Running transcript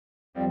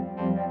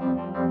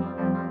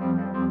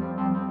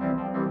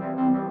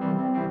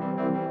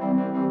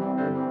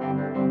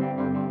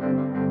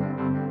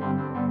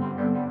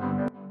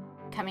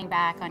coming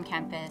back on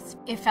campus,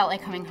 it felt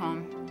like coming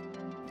home.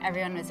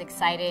 Everyone was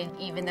excited,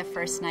 even the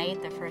first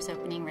night, the first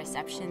opening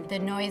reception. The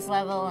noise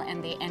level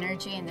and the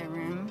energy in the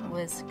room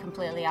was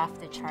completely off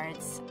the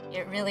charts.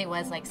 It really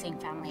was like seeing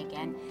family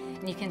again.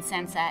 And you can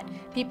sense that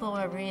people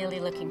were really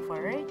looking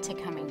forward to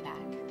coming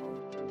back.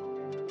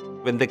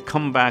 When they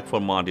come back for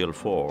Module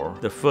 4,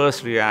 the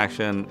first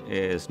reaction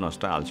is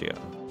nostalgia.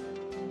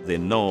 They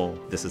know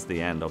this is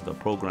the end of the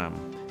program,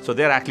 so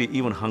they're actually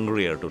even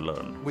hungrier to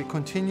learn. We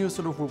continue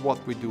sort of with what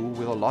we do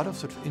with a lot of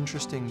sort of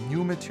interesting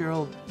new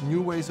material,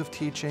 new ways of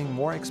teaching,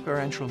 more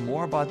experiential,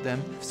 more about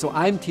them. So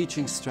I'm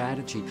teaching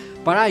strategy,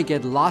 but I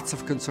get lots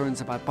of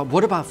concerns about, but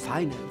what about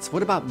finance?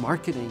 What about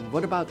marketing?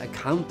 What about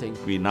accounting?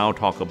 We now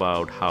talk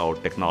about how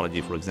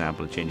technology, for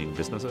example, changing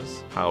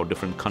businesses, how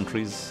different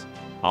countries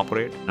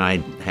operate. I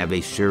have a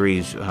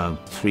series of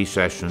 3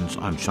 sessions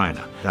on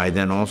China. I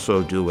then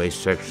also do a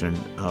section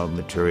of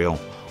material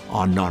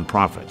on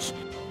nonprofits.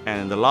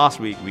 And in the last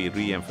week, we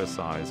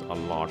re-emphasize a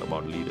lot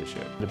about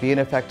leadership. To be an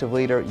effective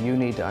leader, you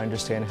need to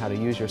understand how to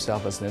use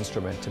yourself as an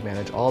instrument to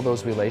manage all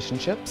those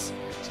relationships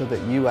so that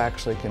you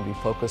actually can be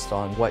focused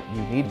on what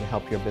you need to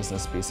help your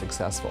business be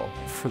successful.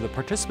 For the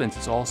participants,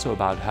 it's also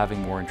about having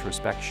more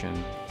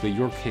introspection.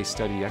 Your case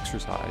study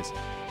exercise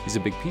is a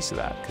big piece of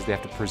that because they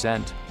have to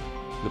present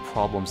the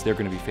problems they're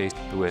going to be faced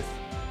with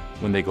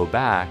when they go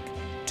back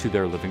to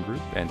their living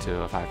group and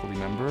to a faculty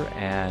member,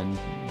 and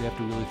they have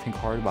to really think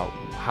hard about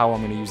how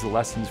I'm going to use the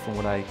lessons from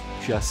what I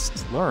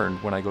just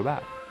learned when I go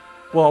back.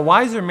 Well, a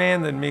wiser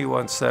man than me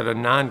once said a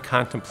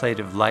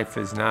non-contemplative life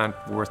is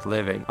not worth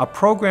living. A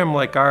program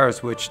like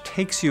ours, which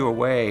takes you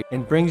away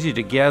and brings you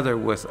together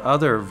with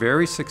other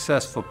very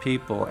successful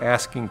people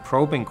asking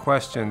probing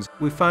questions,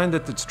 we find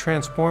that it's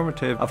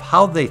transformative of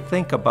how they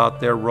think about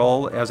their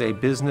role as a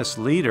business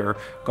leader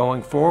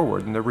going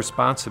forward and their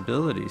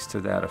responsibilities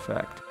to that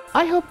effect.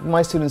 I hope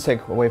my students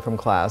take away from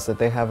class that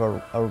they have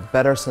a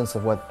better sense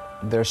of what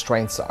their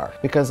strengths are,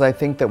 because I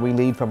think that we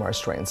lead from our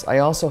strengths. I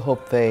also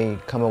hope they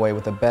come away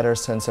with a better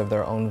sense of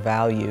their own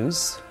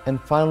values, and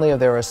finally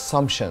of their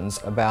assumptions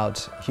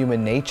about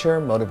human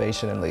nature,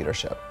 motivation, and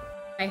leadership.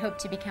 I hope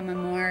to become a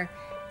more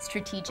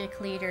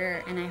strategic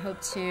leader, and I hope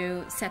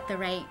to set the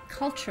right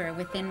culture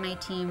within my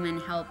team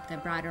and help the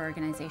broader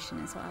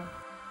organization as well.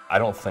 I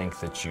don't think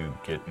that you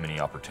get many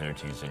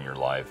opportunities in your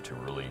life to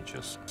really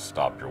just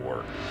stop your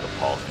work, to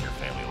pause in your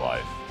family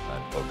life,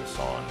 and focus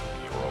on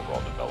your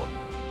overall development.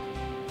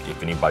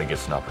 If anybody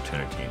gets an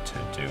opportunity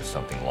to do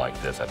something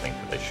like this, I think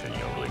that they should,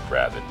 really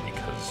grab it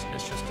because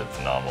it's just a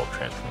phenomenal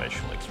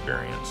transformational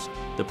experience.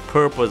 The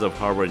purpose of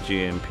Harvard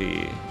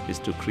GMP is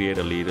to create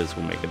leaders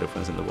who make a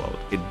difference in the world.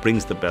 It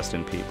brings the best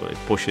in people. It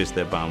pushes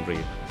their boundary,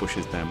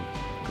 pushes them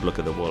to look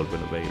at the world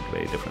with a very,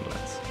 very different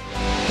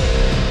lens.